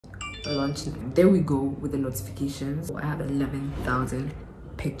launch. There we go with the notifications. I have 11,000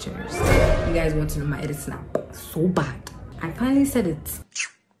 pictures. You guys want to know my edit snap so bad. I finally said it.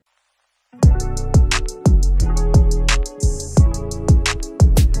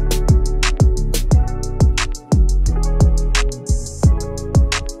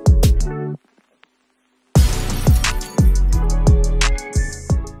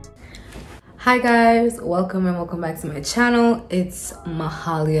 Hi guys, welcome and welcome back to my channel. It's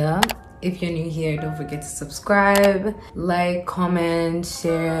Mahalia. If you're new here, don't forget to subscribe, like, comment,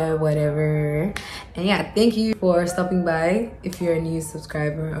 share, whatever. And yeah, thank you for stopping by if you're a new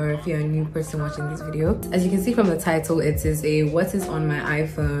subscriber or if you're a new person watching this video. As you can see from the title, it is a what is on my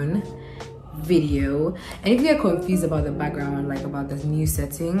iPhone video. And if you're confused about the background, like about this new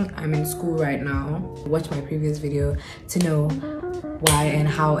setting, I'm in school right now. Watch my previous video to know why and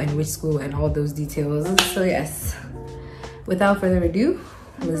how and which school and all those details. So yes, without further ado,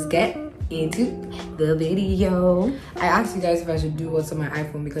 let's get into the video. I asked you guys if I should do what's on my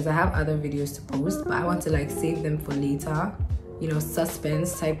iPhone because I have other videos to post, but I want to like save them for later, you know,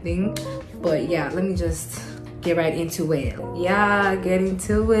 suspense type thing. But yeah, let me just get right into it. Yeah, get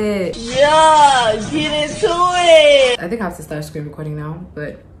into it. Yeah, get into it. I think I have to start screen recording now,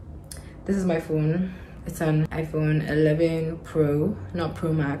 but this is my phone. It's an iPhone 11 Pro, not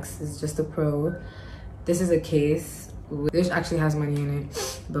Pro Max, it's just a Pro. This is a case. This actually has money in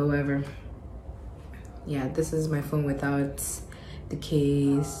it, but whatever. Yeah, this is my phone without the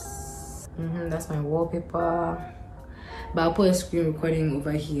case. That's my wallpaper. But I'll put a screen recording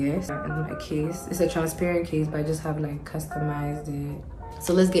over here in my case. It's a transparent case, but I just have like customized it.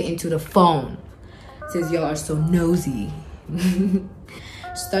 So let's get into the phone, since y'all are so nosy.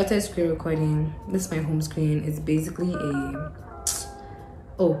 Started screen recording. This is my home screen. It's basically a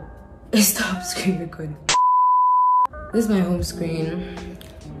stop screen recording. This is my home screen.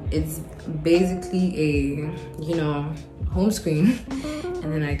 It's basically a, you know, home screen.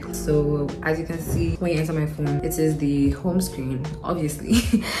 And then so as you can see when you enter my phone, it is the home screen,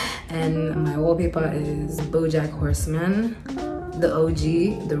 obviously. And my wallpaper is BoJack Horseman, the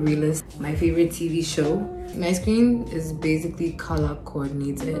OG, the realist, my favorite TV show. My screen is basically color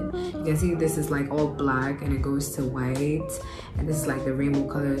coordinated. You can see this is like all black and it goes to white, and this is like the rainbow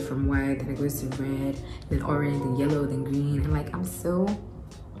colors from white, then it goes to red, then orange, then yellow, then green. And like, I'm so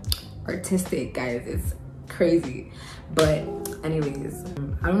artistic, guys, it's crazy. But anyways,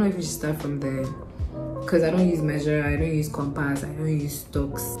 I don't know if you should start from there because I don't use measure, I don't use compass, I don't use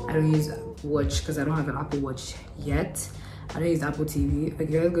stalks, I don't use watch because I don't have an Apple Watch yet. I don't use Apple TV.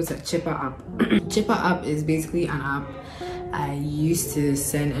 Okay, let's go to Chipper app. Chipper app is basically an app I used to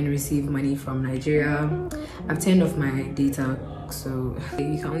send and receive money from Nigeria. I've turned off my data, so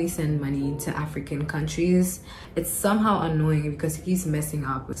you can only send money to African countries. It's somehow annoying because it keeps messing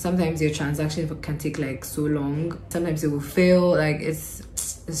up. Sometimes your transaction can take like so long. Sometimes it will fail. Like it's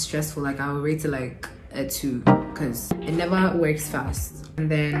stressful. Like I will rate it like a 2 because it never works fast. And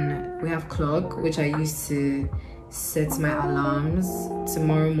then we have clock, which I used to set my alarms.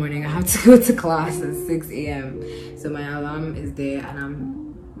 Tomorrow morning I have to go to class at 6 a.m. so my alarm is there and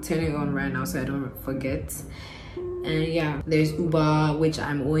I'm turning it on right now so I don't forget. And yeah, there's Uber, which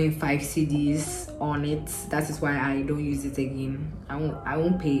I'm owing 5 CDs on it. That is why I don't use it again. I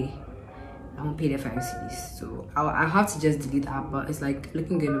won't pay the 5 CDs, so I'll have to just delete the app. But it's like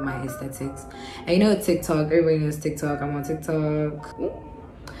looking good with my aesthetics. And you know TikTok, everybody knows TikTok. I'm on TikTok.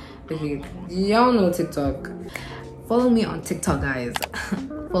 Okay, y'all know TikTok. Follow me on TikTok, guys.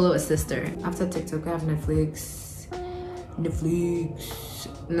 Follow a sister. After TikTok, I have Netflix.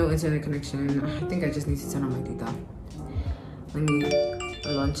 No internet connection. I think I just need to turn on my data. Let me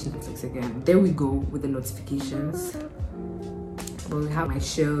launch Netflix again. There we go with the notifications. But we have my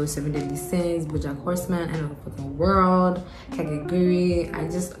show, 7 Deadly Sins, BoJack Horseman, End of the World, Kakeguri. I'm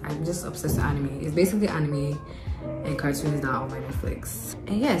just obsessed with anime. It's basically anime and cartoons that are on my Netflix.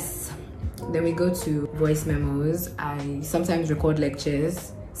 And yes, then we go to voice memos. I sometimes record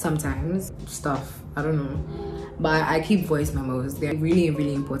lectures, sometimes stuff, I don't know, but I keep voice memos. They're really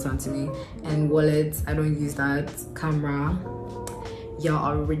important to me. And wallets, I don't use that. Camera, y'all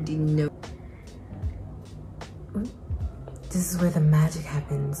already know. This is where the magic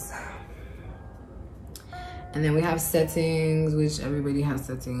happens. And then we have settings, which everybody has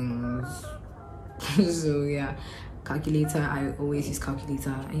settings. So yeah, calculator, I always use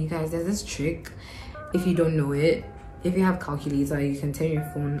calculator. And you guys, there's this trick, if you don't know it, if you have calculator, you can turn your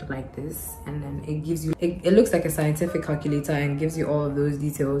phone like this and then it gives you, it looks like a scientific calculator and gives you all of those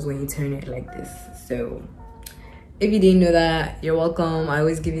details when you turn it like this. So if you didn't know that, you're welcome. I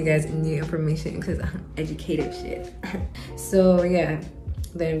always give you guys new information because I'm educated shit. So yeah,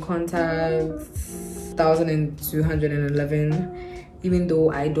 Then contacts 1,211. Even though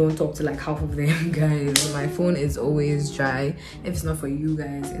I don't talk to like half of them, guys, my phone is always dry. If it's not for you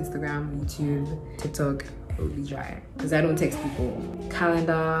guys, Instagram, YouTube, TikTok, it will be dry because I don't text people.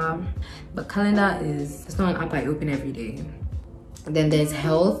 Calendar, but calendar it's not an app I open every day. Then there's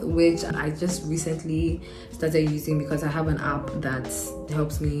health, which I just recently started using because I have an app that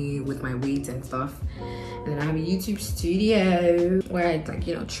helps me with my weight and stuff. And then I have a YouTube studio where I like,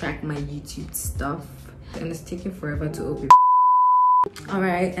 you know, track my YouTube stuff, and it's taking forever to open. All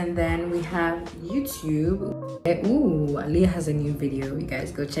right, and then we have YouTube. Ooh, Leah has a new video, you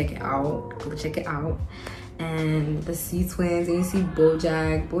guys go check it out, And the C twins, and you see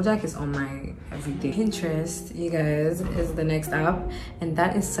Bojack is on my everyday. Pinterest, you guys, is the next app, and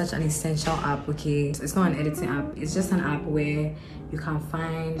that is such an essential app. Okay, it's not an editing app, it's just an app where you can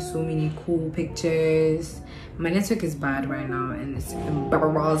find so many cool pictures. My network is bad right now and it's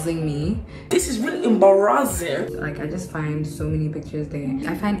embarrassing me. This is really embarrassing. Like, I just find so many pictures there.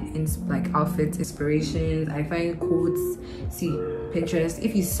 I find like outfits, inspirations, I find quotes. See, Pinterest,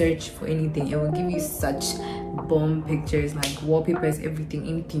 if you search for anything, it will give you such bomb pictures, like wallpapers, everything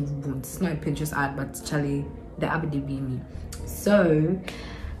you want. It's not a Pinterest ad, but Charlie, the app did be me. So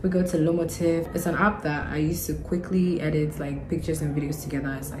we go to Lomotif. It's an app that I used to quickly edit like pictures and videos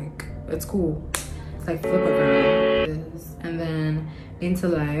together. It's cool. It's like flip around. And then Into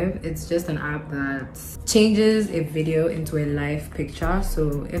Live, it's just an app that changes a video into a live picture.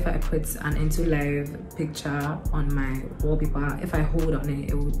 So if I put an Into Live picture on my wallpaper, if I hold on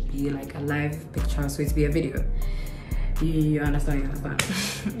it, it would be like a live picture, so it'd be a video. You understand?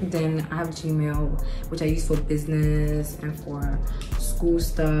 Then I have Gmail, which I use for business and for school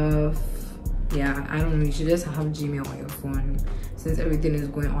stuff. Yeah, I don't know, you should just have Gmail on your phone since everything is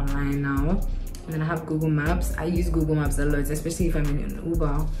going online now. And then I have Google Maps. I use Google Maps a lot, especially if I'm in an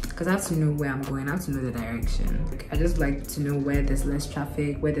Uber, because I have to know where I'm going. I have to know the direction. I just like to know where there's less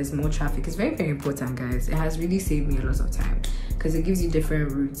traffic, where there's more traffic. It's very, very important, guys. It has really saved me a lot of time because it gives you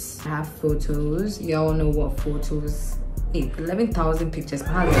different routes. I have photos. Y'all know what photos. 11,000 pictures.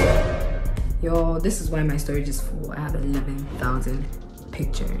 Yo, this is why my storage is full. I have 11,000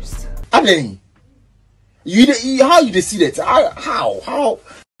 pictures. I mean, how you see that?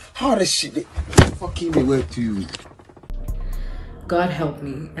 How the shit fucking they work to you? God help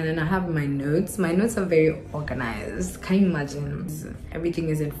me. And then I have my notes. My notes are very organized. Can you imagine? Everything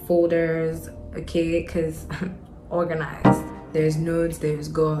is in folders, okay? Because organized. There's notes, there's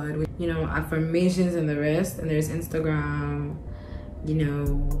God, you know, affirmations and the rest. And there's Instagram, you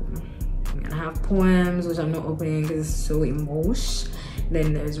know. I have poems, which I'm not opening because it's so emotional.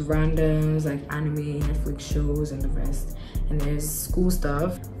 Then there's randoms like anime, Netflix shows, and the rest. And there's school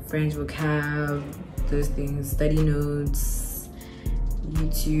stuff, French vocab, those things, study notes,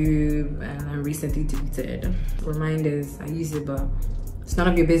 YouTube, and I recently deleted. Reminders, I use it, but it's none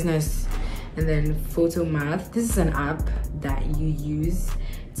of your business. And then Photo Math. This is an app that you use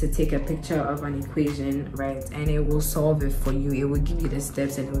to take a picture of an equation, right? And it will solve it for you. It will give you the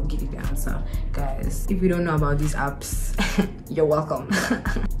steps and it will give you the answer. Guys, if you don't know about these apps, you're welcome.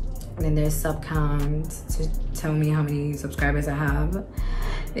 And then there's sub count to tell me how many subscribers I have.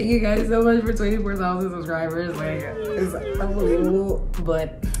 Thank you guys so much for 24,000 subscribers. Like, it's unbelievable,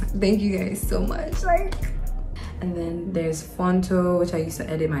 but thank you guys so much. Like, and then there's Fonto, which I used to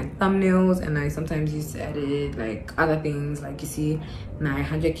edit my thumbnails, and I sometimes used to edit like other things. Like, you see my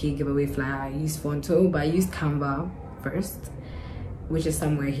 100k giveaway flyer, I use Fonto, but I used Canva first, which is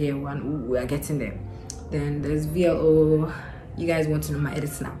somewhere here. We're getting there. Then there's VLO. You guys want to know my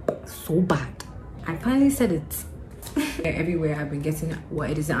editing app so bad. I finally said it. Everywhere I've been getting what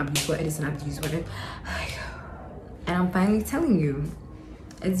editing app use, what editing app use, what, and I'm finally telling you.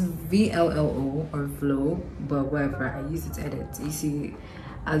 It's VLLO or Flow, but whatever, I use it to edit. You see,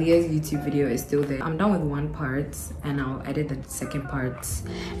 Alia's YouTube video is still there. I'm done with one part and I'll edit the second part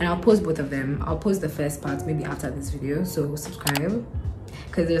and I'll post both of them. I'll post the first part maybe after this video, so subscribe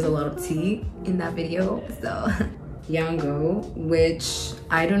because there's a lot of tea in that video. So Yango, which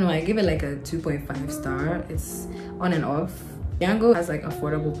I don't know, I give it like a 2.5 star. It's on and off. Yango has like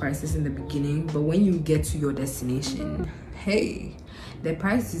affordable prices in the beginning, but when you get to your destination, hey, the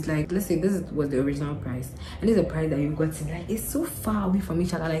price is like, let's say this was the original price and this is the price that you got to, like, it's so far away from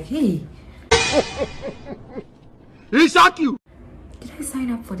each other. Like, hey, He shock you. did I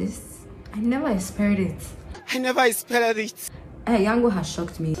sign up for this? I never expected it. Yango has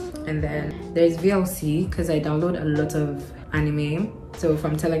shocked me. And then there's VLC because I download a lot of anime, so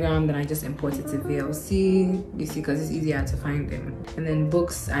from Telegram, then I just import it to VLC, you see, because it's easier to find them. And then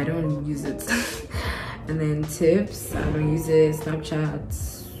books, I don't use it. And then tips, I don't use it.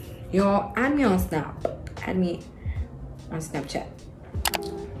 Snapchat, yo, add me on Snap, add me on Snapchat,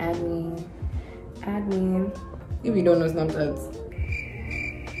 add me. If you don't know Snapchat,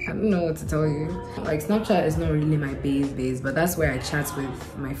 I don't know what to tell you. Like, Snapchat is not really my base, but that's where I chat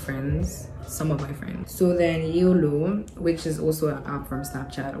with my friends, some of my friends. So then YOLO, which is also an app from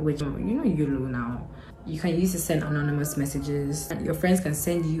Snapchat, which, you know YOLO now, you can use to send anonymous messages. Your friends can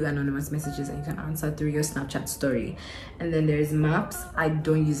send you anonymous messages and you can answer through your Snapchat story. And then there's Maps. I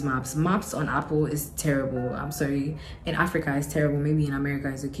don't use Maps. Maps on Apple is terrible. I'm sorry. In Africa it's terrible. Maybe in America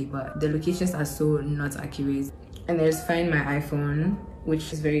it's okay, but the locations are so not accurate. And there's Find My iPhone,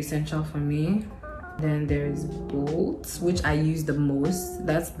 which is very essential for me. Then there's Bolt, which I use the most.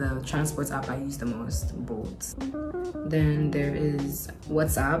 That's the transport app I use the most, Bolt. Then there is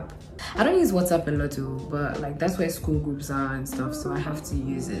WhatsApp. I don't use WhatsApp a lot too, but like that's where school groups are and stuff, so I have to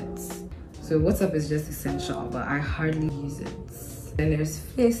use it. So WhatsApp is just essential, but I hardly use it. Then there's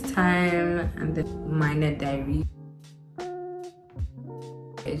FaceTime and then My Net Diary.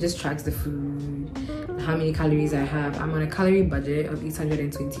 It just tracks the food, how many calories I have. I'm on a calorie budget of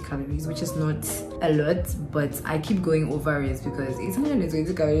 820 calories, which is not a lot, but I keep going over it because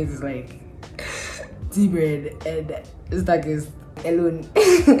 820 calories is like tea bread and stack is alone.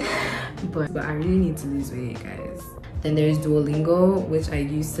 but I really need to lose weight, guys. Then there's Duolingo, which I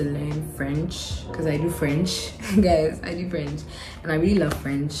use to learn French because I do French. Guys, I do French and I really love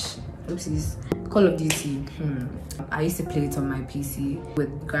French. Oopsies. Call of Duty. I used to play it on my PC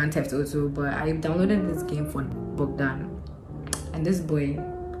with Grand Theft Auto, but I downloaded this game for Bogdan, and this boy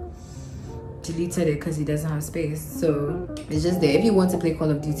deleted it because he doesn't have space. So it's just there. If you want to play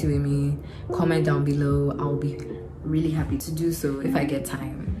Call of Duty with me, comment down below. I'll be really happy to do so if I get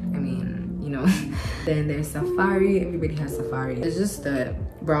time. I mean, you know. Then there's Safari. Everybody has Safari. It's just the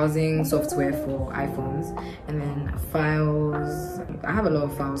browsing software for iPhones. And then files. I have a lot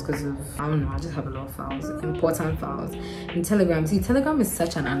of files because of, I don't know, I just have a lot of files, important files. And Telegram. See, Telegram is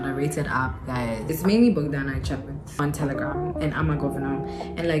such an underrated app, guys. It's mainly Bogdan I chat with on Telegram, and I'm a governor.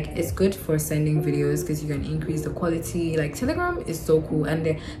 And like, it's good for sending videos because you can increase the quality. Like, Telegram is so cool,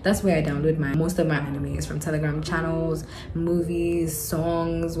 and that's where I download most of my animes from Telegram channels, movies,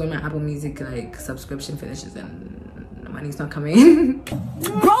 songs. When my Apple Music like subscription finishes and the money's not coming.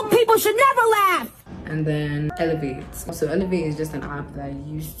 Broke people should never laugh. And then Elevate. So Elevate is just an app that I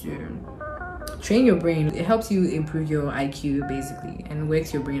use to train your brain. It helps you improve your IQ basically and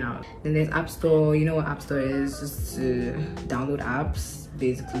works your brain out. Then there's App Store. You know what App Store is? Just to download apps.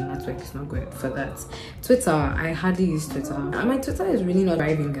 Basically, network is not good for that. Twitter, I hardly use Twitter. And my Twitter is really not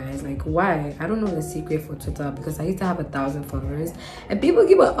thriving, guys. Like, why? I don't know the secret for Twitter because I used to have 1,000 followers and people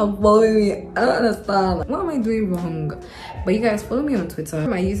keep on unfollowing me. I don't understand. What am I doing wrong? But you guys follow me on Twitter.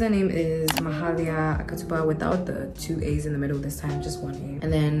 My username is mahaliaaakatugba without the 2 A's in the middle this time, just 1 A.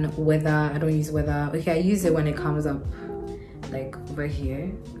 And then weather, I don't use weather. Okay, I use it when it comes up like over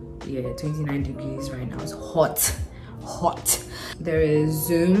here. Yeah, 29 degrees right now. It's hot. There is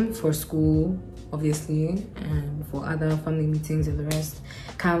Zoom for school, obviously, and for other family meetings and the rest.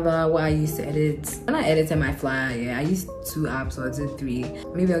 Canva, what I used to edit. When I edited my flyer, yeah, I used 2 apps or I did 3.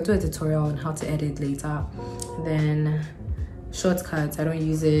 Maybe I'll do a tutorial on how to edit later. Then Shortcuts, I don't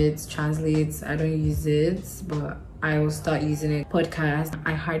use it. Translate, I don't use it, but I will start using it. Podcast,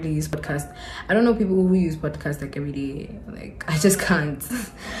 I hardly use podcast. I don't know people who use podcast like every day. Like, I just can't.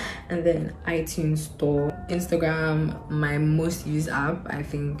 And then iTunes Store. Instagram, my most used app, I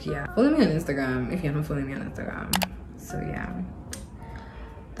think. Yeah, follow me on Instagram if you're not following me on Instagram. So yeah,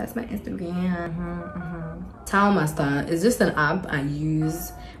 that's my Instagram. Towel Master is just an app I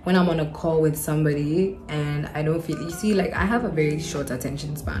use when I'm on a call with somebody and I don't feel, you see, like, I have a very short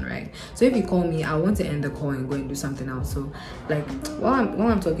attention span, right? So if you call me, I want to end the call and go and do something else. So like, while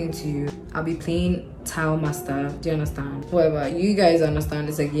I'm talking to you, I'll be playing Tile Master. Do you understand? Whatever, you guys understand,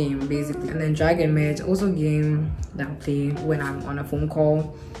 it's a game basically. And then Drag and Merge, also a game that I play when I'm on a phone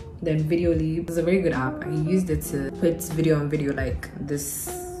call. Then Video Leap is a very good app. I used it to put video on video like this,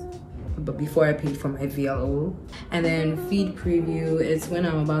 but before I paid for my VLO. And then Feed Preview is when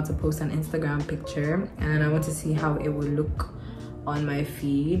I'm about to post an Instagram picture and I want to see how it will look on my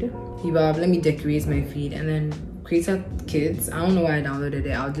feed. Let me decorate my feed. And then Creator Kids, I don't know why I downloaded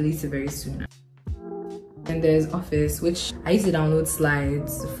it. I'll delete it very soon. And there's Office, which I used to download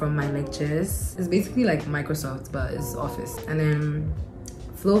slides from my lectures. It's basically like Microsoft, but it's Office. And then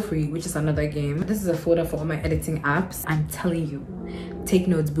Flow Free, which is another game. This is a folder for all my editing apps. I'm telling you, take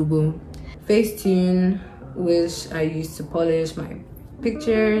notes, boo-boo. Facetune, which I use to polish my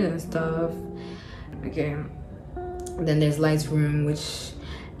pictures and stuff. Okay, then there's Lightroom, which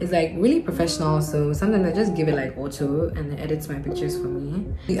It's like really professional, so sometimes I just give it like auto and it edits my pictures for me.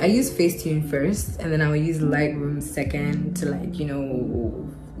 I use Facetune first, and then I will use Lightroom second to, like, you know,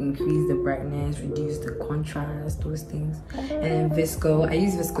 increase the brightness, reduce the contrast, those things. And then Visco, I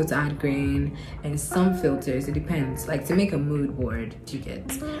use Visco to add grain and some filters, it depends, like to make a mood board, you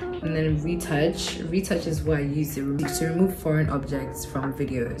get. And then Retouch is what I use to remove foreign objects from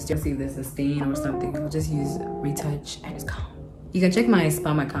videos. Just see if there's a stain or something, I'll just use Retouch and it's gone. You can check my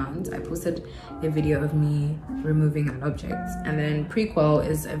spam account. I posted a video of me removing an object. And then Prequel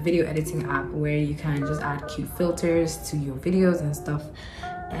is a video editing app where you can just add cute filters to your videos and stuff.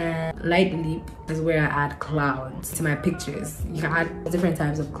 And Light Leap is where I add clouds to my pictures. You can add different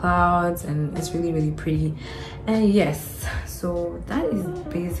types of clouds and it's really, really pretty. And yes, so that is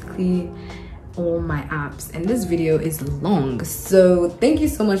basically all my apps, and this video is long, so thank you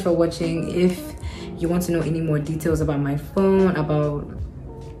so much for watching. If you want to know any more details about my phone, about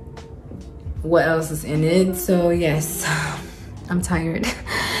what else is in it, so yes, I'm tired.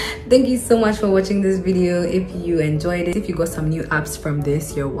 Thank you so much for watching this video. If you enjoyed it, if you got some new apps from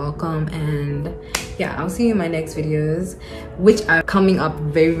this, you're welcome. And yeah, I'll see you in my next videos, which are coming up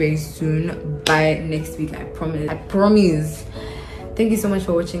very, very soon, by next week. I promise. Thank you so much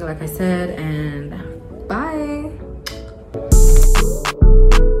for watching, like I said, and